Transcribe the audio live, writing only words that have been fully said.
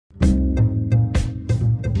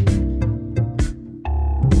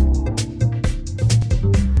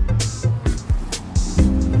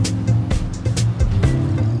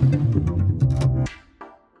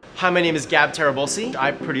Hi, my name is Gab Taraboulsy.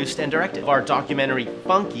 I produced and directed our documentary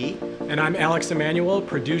Funke. And I'm Emanuele,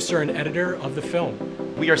 producer and editor of the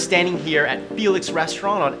film. We are standing here at Felix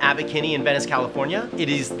Restaurant on Abbot Kinney in Venice, California. It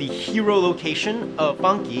is the hero location of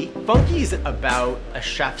Funke. Funke is about a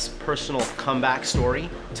chef's personal comeback story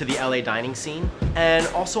to the LA dining scene. And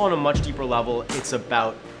also on a much deeper level, it's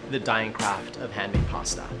about the dying craft of handmade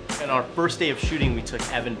pasta. On our first day of shooting, we took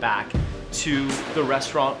Evan back to the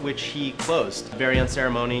restaurant which he closed very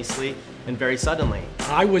unceremoniously and very suddenly.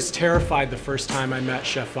 I was terrified the first time I met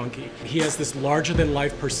Chef Funke. He has this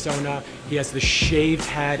larger-than-life persona. He has this shaved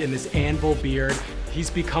head and this anvil beard. He's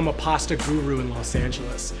become a pasta guru in Los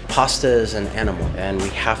Angeles. Pasta is an animal, and we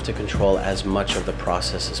have to control as much of the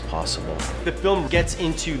process as possible. The film gets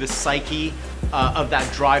into the psyche of that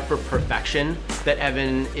drive for perfection that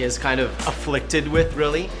Evan is kind of afflicted with,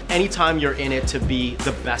 really. Anytime you're in it to be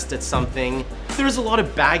the best at something, there's a lot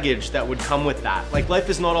of baggage that would come with that. Like, life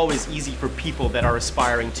is not always easy for people that are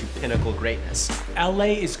aspiring to pinnacle greatness. LA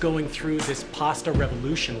is going through this pasta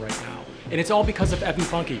revolution right now. And it's all because of Evan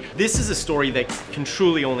Funke. This is a story that can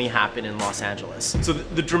truly only happen in Los Angeles. So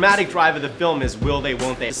the dramatic drive of the film is will they,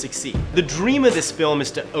 won't they succeed? The dream of this film is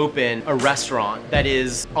to open a restaurant that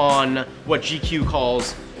is on what GQ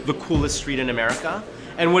calls the coolest street in America,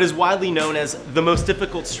 and what is widely known as the most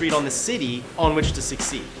difficult street on the city on which to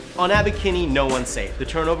succeed. On Abbot Kinney, no one's safe. The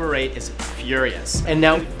turnover rate is furious. And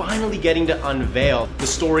now finally getting to unveil the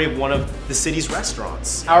story of one of the city's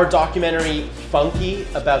restaurants. Our documentary,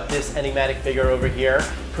 Funke, about this enigmatic figure over here,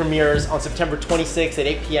 premieres on September 26th at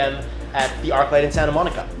 8 p.m. at the ArcLight in Santa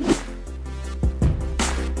Monica.